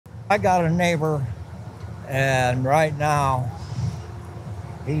I got a neighbor, and right now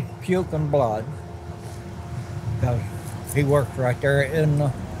he's puking blood because he works right there in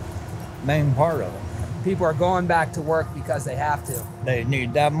the main part of it. People are going back to work because they have to. They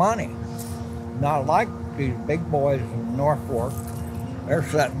need that money. Not like these big boys in Norfolk. They're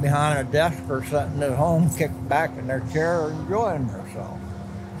sitting behind a desk or sitting at home, kicked back in their chair, enjoying themselves.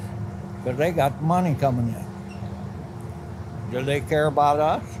 Because they got money coming in. Do they care about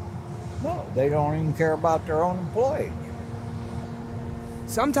us? No, they don't even care about their own employees.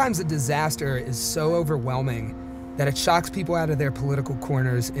 Sometimes a disaster is so overwhelming that it shocks people out of their political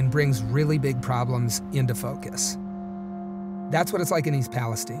corners and brings really big problems into focus. That's what it's like in East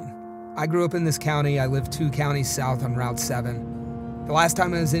Palestine. I grew up in this county. I live 2 counties south on Route 7. The last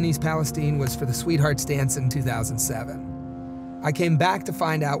time I was in East Palestine was for the Sweethearts Dance in 2007. I came back to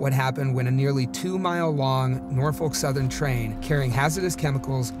find out what happened when a nearly 2-mile-long Norfolk Southern train carrying hazardous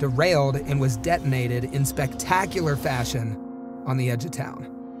chemicals derailed and was detonated in spectacular fashion on the edge of town.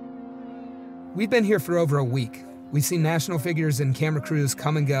 We've been here for over a week. We've seen national figures and camera crews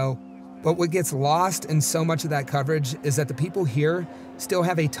come and go, but what gets lost in so much of that coverage is that the people here still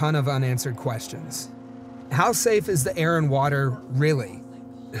have a ton of unanswered questions. How safe is the air and water really?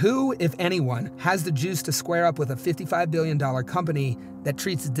 Who, if anyone, has the juice to square up with a $55 billion company that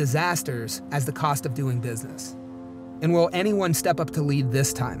treats disasters as the cost of doing business? And will anyone step up to lead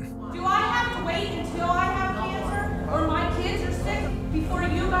this time? Do I have to wait until I have cancer or my kids are sick before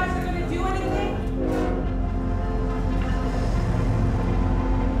you guys are going to do anything?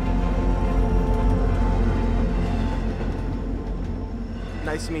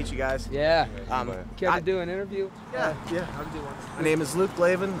 Nice to meet you guys. Yeah. Care to do an interview? Yeah, I'll do one. My name is Luke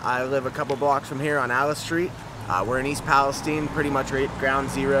Lavin. I live a couple blocks from here on Alice Street. We're in East Palestine, pretty much right ground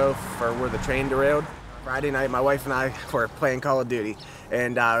zero for where the train derailed. Friday night, my wife and I were playing Call of Duty,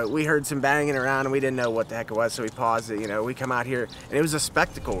 and we heard some banging around, and we didn't know what the heck it was, so we paused it. You know, we come out here, and it was a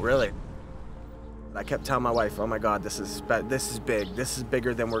spectacle, really. I kept telling my wife, "Oh my God, this is big. This is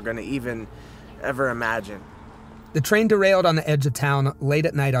bigger than we're going to even ever imagine." The train derailed on the edge of town late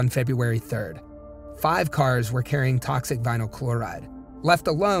at night on February 3rd. 5 cars were carrying toxic vinyl chloride. Left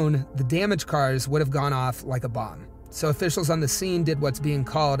alone, the damaged cars would have gone off like a bomb. So officials on the scene did what's being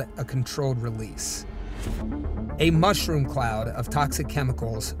called a controlled release. A mushroom cloud of toxic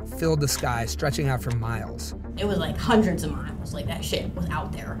chemicals filled the sky, stretching out for miles. It was like hundreds of miles, like that shit was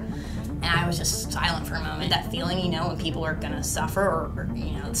out there. And I was just silent for a moment. That feeling, you know, when people are gonna suffer or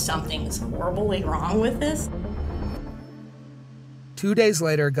you know, something's horribly wrong with this. 2 days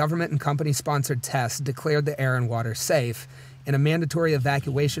later, government and company-sponsored tests declared the air and water safe, and a mandatory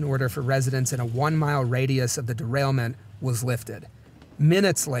evacuation order for residents in a 1-mile radius of the derailment was lifted.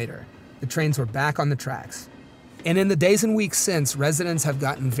 Minutes later, the trains were back on the tracks. And in the days and weeks since, residents have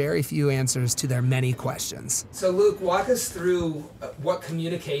gotten very few answers to their many questions. So Luke, walk us through what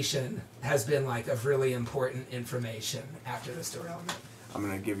communication has been like of really important information after this derailment. I'm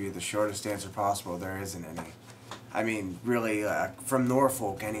going to give you the shortest answer possible. There isn't any. I mean, really, from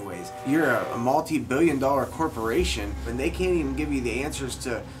Norfolk anyways. You're a multi-billion-dollar corporation, and they can't even give you the answers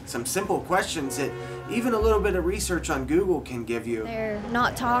to some simple questions that even a little bit of research on Google can give you. They're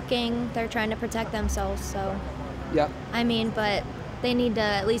not talking, they're trying to protect themselves, so. Yeah. I mean, but they need to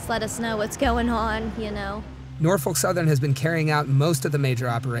at least let us know what's going on, you know. Norfolk Southern has been carrying out most of the major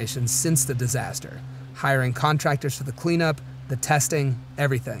operations since the disaster, hiring contractors for the cleanup, the testing,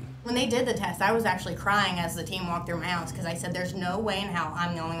 everything. When they did the test, I was actually crying as the team walked through my house because I said, there's no way in hell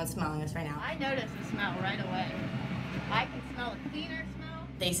I'm the only one smelling this right now. I noticed the smell right away. I can smell a cleaner smell.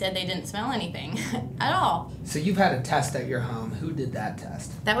 They said they didn't smell anything at all. So you've had a test at your home. Who did that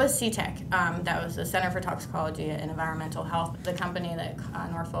test? That was CTEC. That was the Center for Toxicology and Environmental Health, the company that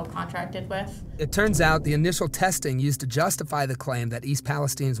Norfolk contracted with. It turns out the initial testing used to justify the claim that East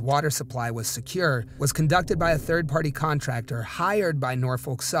Palestine's water supply was secure was conducted by a third-party contractor hired by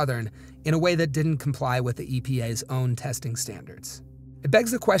Norfolk Southern in a way that didn't comply with the EPA's own testing standards. It begs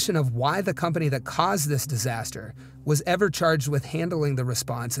the question of why the company that caused this disaster was ever charged with handling the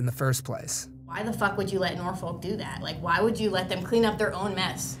response in the first place. Why the fuck would you let Norfolk do that? Like, why would you let them clean up their own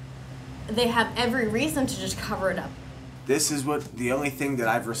mess? They have every reason to just cover it up. This is the only thing that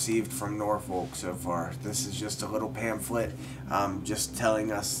I've received from Norfolk so far. This is just a little pamphlet just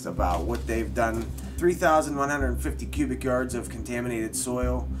telling us about what they've done. 3,150 cubic yards of contaminated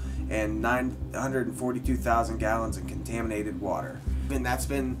soil and 942,000 gallons of contaminated water. And that's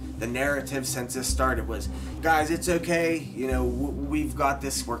been the narrative since this started was, guys, it's okay, you know, we've got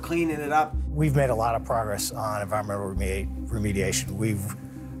this, we're cleaning it up. We've made a lot of progress on environmental remediation. We've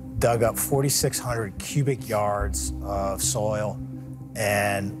dug up 4,600 cubic yards of soil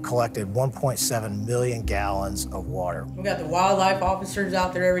and collected 1.7 million gallons of water. We got the wildlife officers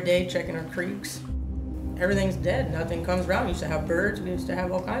out there every day checking our creeks. Everything's dead, nothing comes around. We used to have birds, we used to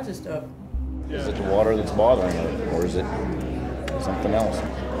have all kinds of stuff. Is it the water that's bothering her, or is it something else?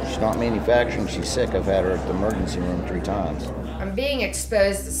 She's not manufacturing, she's sick. I've had her at the emergency room 3 times. I'm being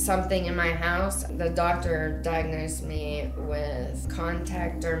exposed to something in my house. The doctor diagnosed me with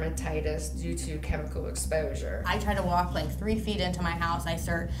contact dermatitis due to chemical exposure. I try to walk like 3 feet into my house. I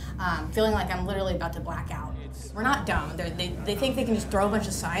start feeling like I'm literally about to black out. We're not dumb. They think they can just throw a bunch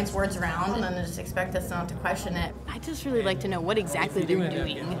of science words around and then just expect us not to question it. I just really like to know what exactly they're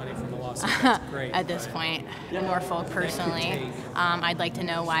doing at this point. In Norfolk, personally, I'd like to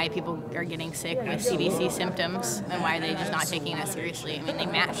know why people are getting sick with CDC symptoms and why they're just not taking that seriously. I mean, they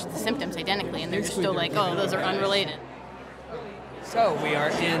match the symptoms identically, and they're just still like, oh, those are unrelated. So we are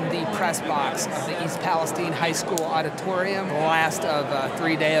in the press box of the East Palestine High School auditorium, the last of a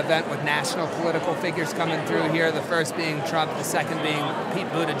 3-day event with national political figures coming through here, the first being Trump, the second being Pete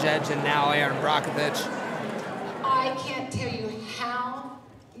Buttigieg, and now Aaron Brockovich. I can't tell you how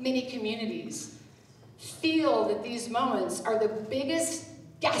many communities feel that these moments are the biggest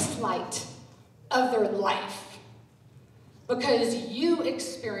gaslight of their life because you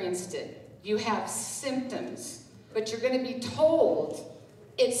experienced it. You have symptoms. But you're going to be told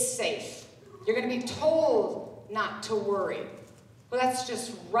it's safe. You're going to be told not to worry. Well, that's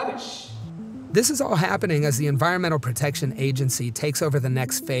just rubbish. This is all happening as the Environmental Protection Agency takes over the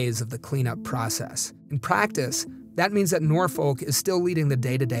next phase of the cleanup process. In practice, that means that Norfolk is still leading the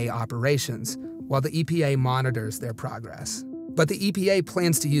day-to-day operations, while the EPA monitors their progress. But the EPA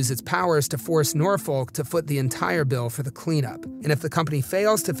plans to use its powers to force Norfolk to foot the entire bill for the cleanup. And if the company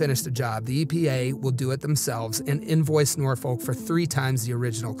fails to finish the job, the EPA will do it themselves and invoice Norfolk for 3 times the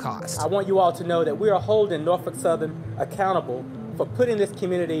original cost. I want you all to know that we are holding Norfolk Southern accountable for putting this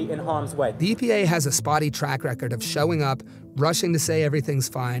community in harm's way. The EPA has a spotty track record of showing up, rushing to say everything's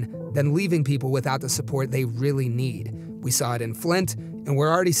fine, then leaving people without the support they really need. We saw it in Flint, and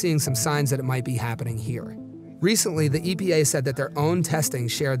we're already seeing some signs that it might be happening here. Recently, the EPA said that their own testing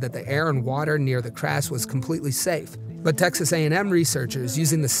shared that the air and water near the crash was completely safe. But Texas A&M researchers,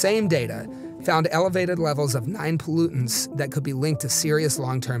 using the same data, found elevated levels of 9 pollutants that could be linked to serious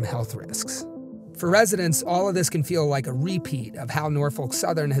long-term health risks. For residents, all of this can feel like a repeat of how Norfolk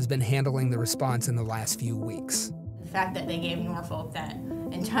Southern has been handling the response in the last few weeks. The fact that they gave Norfolk that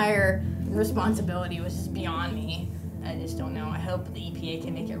entire responsibility was just beyond me. I just don't know. I hope the EPA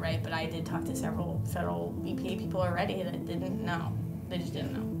can make it right, but I did talk to several federal EPA people already that didn't know. They just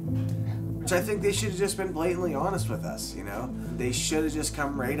didn't know. Which I think they should have just been blatantly honest with us, you know? They should have just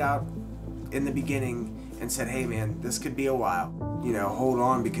come right out in the beginning and said, hey man, this could be a while. You know, hold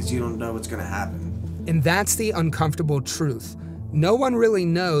on because you don't know what's gonna happen. And that's the uncomfortable truth. No one really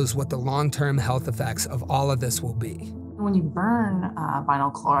knows what the long-term health effects of all of this will be. When you burn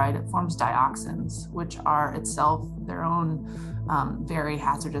vinyl chloride, it forms dioxins, which are itself their own very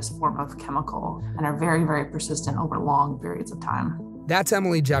hazardous form of chemical and are very, very persistent over long periods of time. That's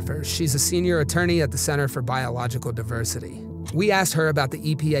Emily Jeffers. She's a senior attorney at the Center for Biological Diversity. We asked her about the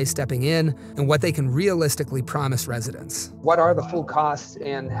EPA stepping in and what they can realistically promise residents. What are the full costs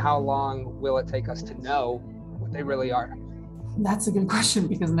and how long will it take us to know what they really are? That's a good question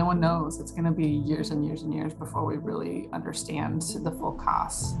because no one knows. It's going to be years and years and years before we really understand the full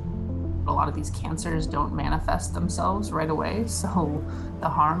costs. A lot of these cancers don't manifest themselves right away, so the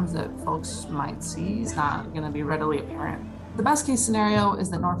harms that folks might see is not going to be readily apparent. The best case scenario is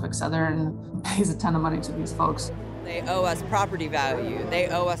that Norfolk Southern pays a ton of money to these folks. They owe us property value. They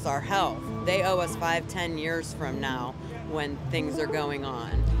owe us our health. They owe us 5-10 years from now when things are going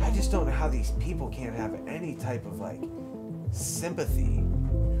on. I just don't know how these people can't have any type of sympathy.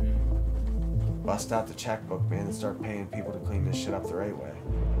 Bust out the checkbook, man, and start paying people to clean this shit up the right way.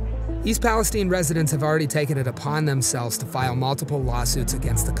 East Palestine residents have already taken it upon themselves to file multiple lawsuits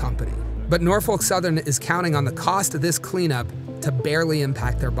against the company. But Norfolk Southern is counting on the cost of this cleanup to barely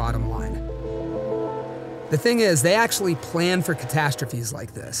impact their bottom line. The thing is, they actually plan for catastrophes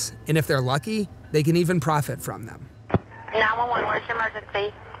like this, and if they're lucky, they can even profit from them. 911, where's your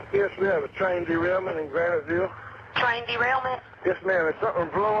emergency? Yes, ma'am, a train derailment in Graniteville. Train derailment? Yes, ma'am, it's something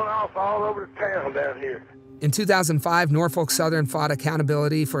blowing off all over the town down here. In 2005, Norfolk Southern fought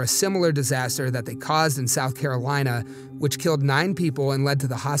accountability for a similar disaster that they caused in South Carolina, which killed 9 people and led to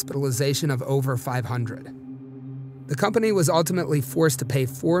the hospitalization of over 500. The company was ultimately forced to pay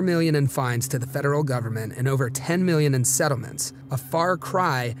 $4 million in fines to the federal government and over $10 million in settlements, a far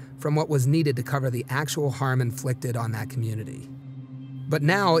cry from what was needed to cover the actual harm inflicted on that community. But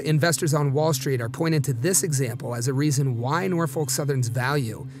now, investors on Wall Street are pointing to this example as a reason why Norfolk Southern's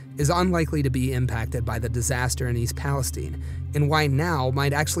value is unlikely to be impacted by the disaster in East Palestine, and why now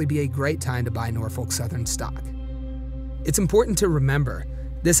might actually be a great time to buy Norfolk Southern stock. It's important to remember,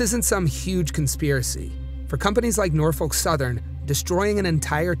 this isn't some huge conspiracy. For companies like Norfolk Southern, destroying an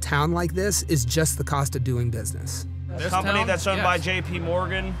entire town like this is just the cost of doing business. This company that's owned by J.P.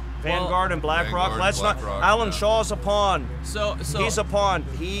 Morgan, Vanguard, and BlackRock. Alan Shaw's a pawn. He's a pawn.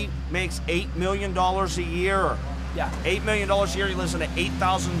 He makes $8 million a year. Yeah. $8 million a year. He lives in an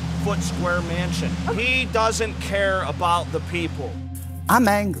 8,000-foot square mansion. He doesn't care about the people. I'm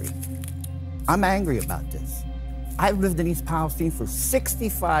angry. I'm angry about this. I've lived in East Palestine for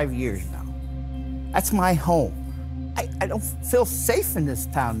 65 years now. That's my home. I don't feel safe in this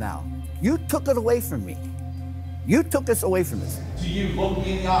town now. You took it away from me. You took us away from us. To you, look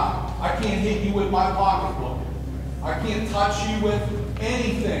me in the eye. I can't hit you with my pocketbook. I can't touch you with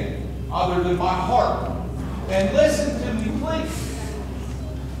anything other than my heart. And listen to me, please.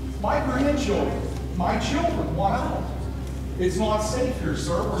 My grandchildren, my children want out. It's not safe here,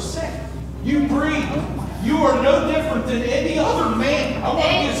 sir. We're sick. You breathe. You are no different than any other man. I want to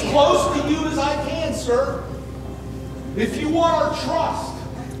be as close to you as I can, sir. If you want our trust,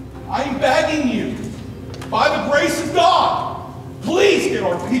 I'm begging you, by the grace of God, please get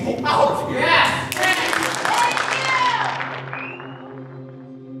our people out of here. Yes.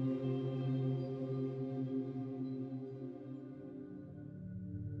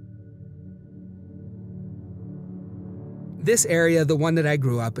 This area, the one that I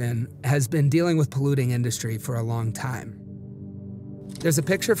grew up in, has been dealing with polluting industry for a long time. There's a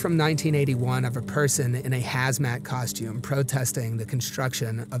picture from 1981 of a person in a hazmat costume protesting the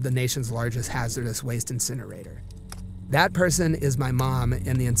construction of the nation's largest hazardous waste incinerator. That person is my mom,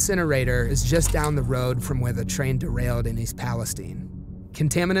 and the incinerator is just down the road from where the train derailed in East Palestine.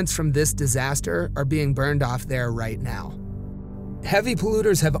 Contaminants from this disaster are being burned off there right now. Heavy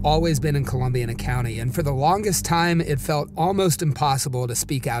polluters have always been in Columbiana County, and for the longest time, it felt almost impossible to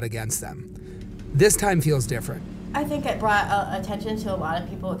speak out against them. This time feels different. I think it brought attention to a lot of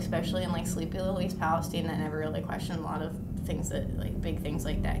people, especially in like Sleepy Little East Palestine, that never really questioned a lot of things that, like big things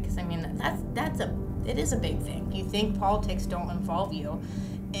like that. Because I mean, it is a big thing. You think politics don't involve you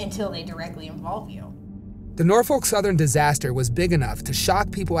until they directly involve you. The Norfolk Southern disaster was big enough to shock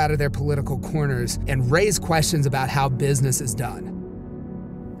people out of their political corners and raise questions about how business is done.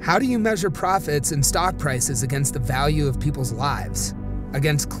 How do you measure profits and stock prices against the value of people's lives,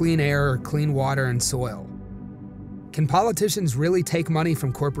 against clean air or clean water and soil? Can politicians really take money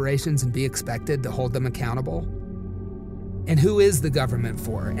from corporations and be expected to hold them accountable? And who is the government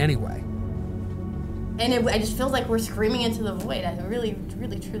for, anyway? And it just feels like we're screaming into the void. It really,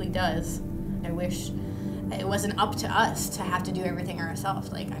 really, truly does. I wish it wasn't up to us to have to do everything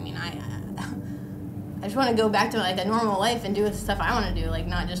ourselves. Like, I mean, I just want to go back to like a normal life and do the stuff I want to do, like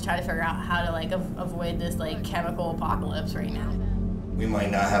not just try to figure out how to like avoid this like chemical apocalypse right now. We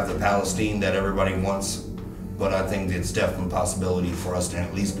might not have the Palestine that everybody wants, but I think it's definitely a possibility for us to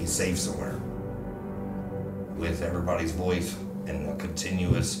at least be safe somewhere. With everybody's voice and a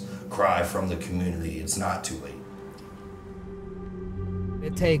continuous cry from the community, it's not too late.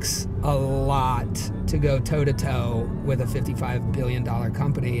 It takes a lot to go toe-to-toe with a $55 billion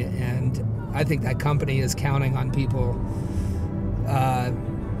company, and I think that company is counting on people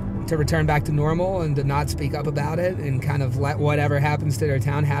to return back to normal and to not speak up about it and kind of let whatever happens to their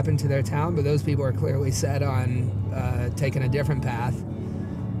town happen to their town. But those people are clearly set on taking a different path.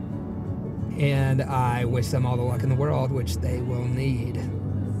 And I wish them all the luck in the world, which they will need.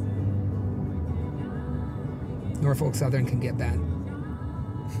 Norfolk Southern can get